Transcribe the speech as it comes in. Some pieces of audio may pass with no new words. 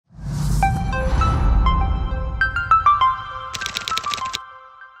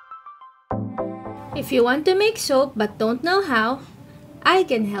If you want to make soap but don't know how, I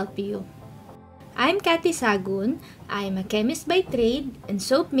can help you. I'm Cathy Sagun. I am a chemist by trade, and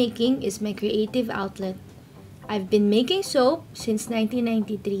soap making is my creative outlet. I've been making soap since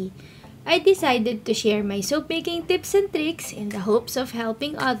 1993. I decided to share my soap making tips and tricks in the hopes of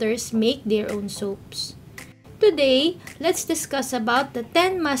helping others make their own soaps. Today, let's discuss about the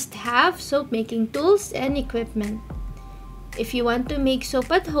 10 must-have soap making tools and equipment. If you want to make soap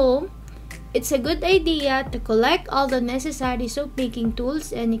at home, it's a good idea to collect all the necessary soap making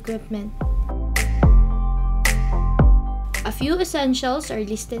tools and equipment. A few essentials are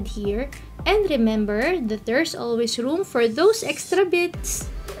listed here, and remember that there's always room for those extra bits.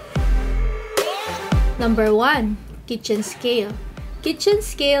 Number 1. Kitchen scale. Kitchen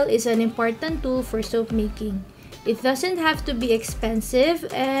scale is an important tool for soap making. It doesn't have to be expensive,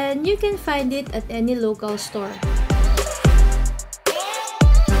 and you can find it at any local store.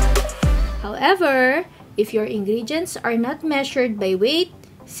 However, if your ingredients are not measured by weight,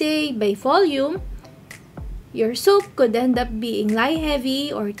 say by volume, your soap could end up being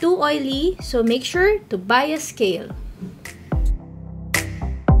lye-heavy or too oily, so make sure to buy a scale.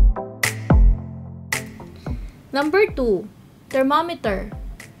 Number 2. Thermometer.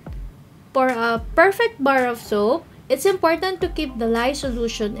 For a perfect bar of soap, it's important to keep the lye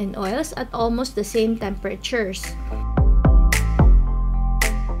solution and oils at almost the same temperatures.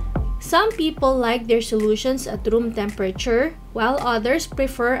 Some people like their solutions at room temperature, while others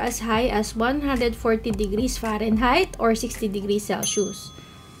prefer as high as 140 degrees Fahrenheit or 60 degrees Celsius.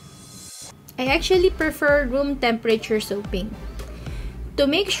 I actually prefer room temperature soaping. To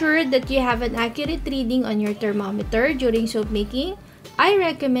make sure that you have an accurate reading on your thermometer during soap making, I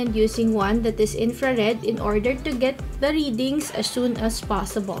recommend using one that is infrared in order to get the readings as soon as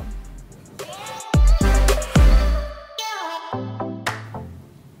possible.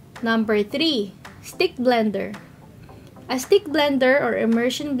 Number 3. Stick blender. A stick blender or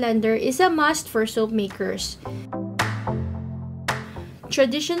immersion blender is a must for soap makers.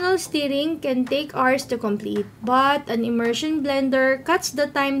 Traditional stirring can take hours to complete, but an immersion blender cuts the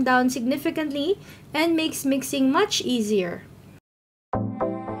time down significantly and makes mixing much easier.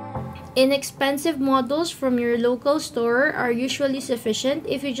 Inexpensive models from your local store are usually sufficient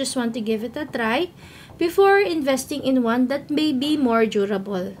if you just want to give it a try before investing in one that may be more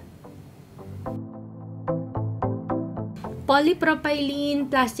durable.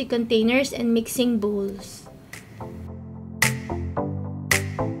 Polypropylene plastic containers and mixing bowls.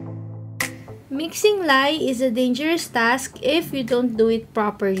 Mixing lye is a dangerous task if you don't do it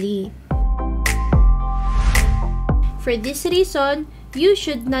properly. For this reason, you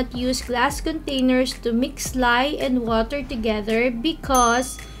should not use glass containers to mix lye and water together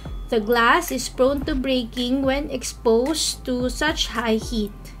because the glass is prone to breaking when exposed to such high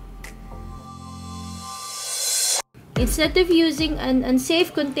heat. Instead of using an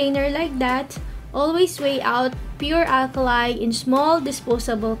unsafe container like that, always weigh out pure alkali in small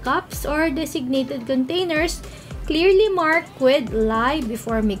disposable cups or designated containers clearly marked with lye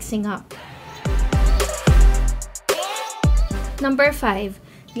before mixing up. Number 5.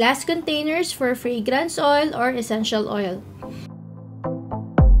 Glass containers for fragrance oil or essential oil.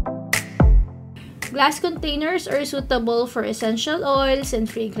 Glass containers are suitable for essential oils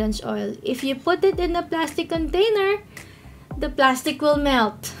and fragrance oil. If you put it in a plastic container, the plastic will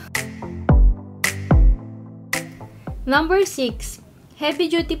melt. Number 6.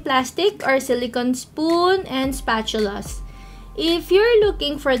 Heavy-duty plastic or silicone spoon and spatulas. If you're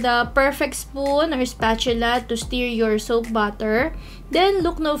looking for the perfect spoon or spatula to stir your soap butter, then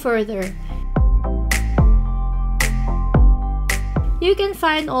look no further. You can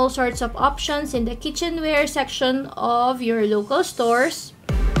find all sorts of options in the kitchenware section of your local stores.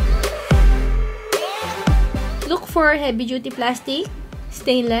 Look for heavy-duty plastic,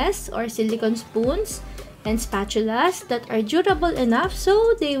 stainless or silicone spoons, and spatulas that are durable enough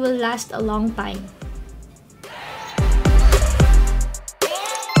so they will last a long time.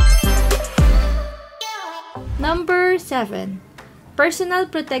 Number 7. Personal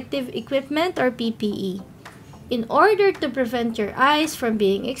protective equipment or PPE. In order to prevent your eyes from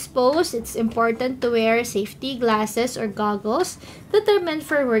being exposed, it's important to wear safety glasses or goggles that are meant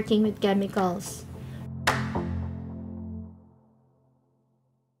for working with chemicals.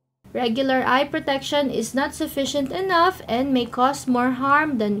 Regular eye protection is not sufficient enough and may cause more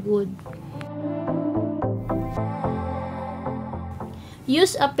harm than good.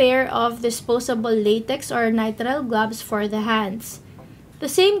 Use a pair of disposable latex or nitrile gloves for the hands. The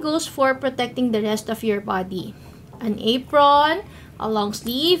same goes for protecting the rest of your body. An apron, a long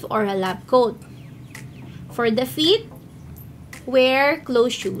sleeve, or a lab coat. For the feet, wear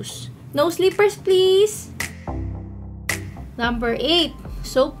closed shoes. No slippers, please. Number 8.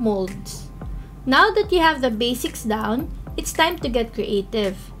 Soap molds. Now that you have the basics down, it's time to get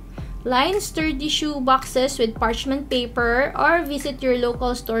creative. Line sturdy shoe boxes with parchment paper or visit your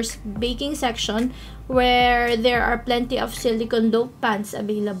local store's baking section where there are plenty of silicone dope pans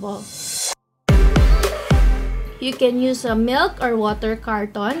available. You can use a milk or water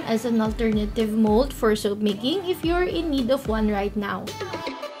carton as an alternative mold for soap making if you're in need of one right now.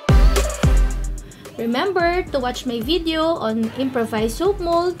 Remember to watch my video on improvised soap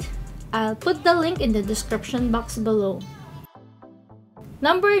mold. I'll put the link in the description box below.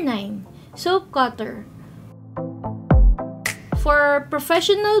 Number 9. Soap cutter. For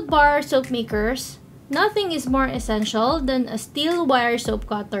professional bar soap makers, nothing is more essential than a steel wire soap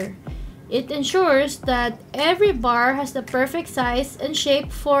cutter. It ensures that every bar has the perfect size and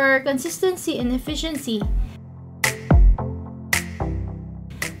shape for consistency and efficiency.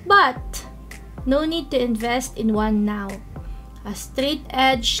 But no need to invest in one now. A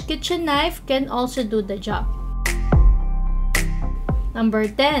straight-edged kitchen knife can also do the job. Number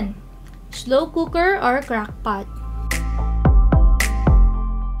 10. Slow cooker or crock pot.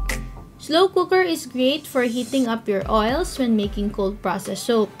 Slow cooker is great for heating up your oils when making cold process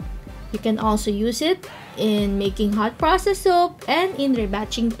soap. You can also use it in making hot process soap and in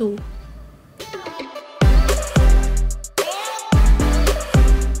rebatching too.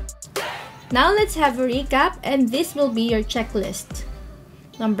 Now let's have a recap, and this will be your checklist.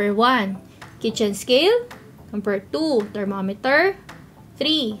 Number 1. Kitchen scale. Number 2. Thermometer.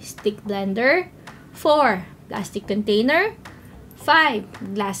 3. Stick blender. 4. Plastic container.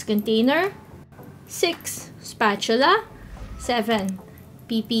 5. Glass container. 6. Spatula. 7.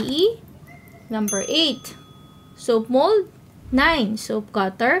 PPE. Number 8. Soap mold. 9. Soap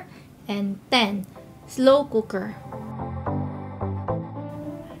cutter. And 10. Slow cooker.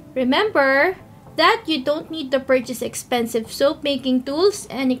 Remember that you don't need to purchase expensive soap making tools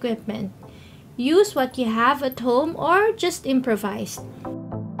and equipment. Use what you have at home or just improvise.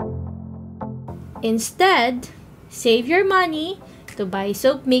 Instead, save your money to buy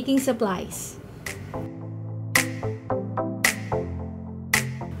soap making supplies.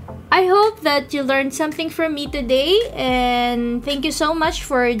 I hope that you learned something from me today, and thank you so much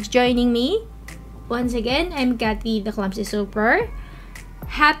for joining me. Once again, I'm Cathy, the Clumsy Soaper.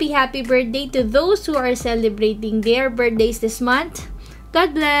 Happy birthday to those who are celebrating their birthdays this month.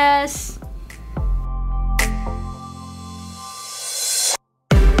 God bless!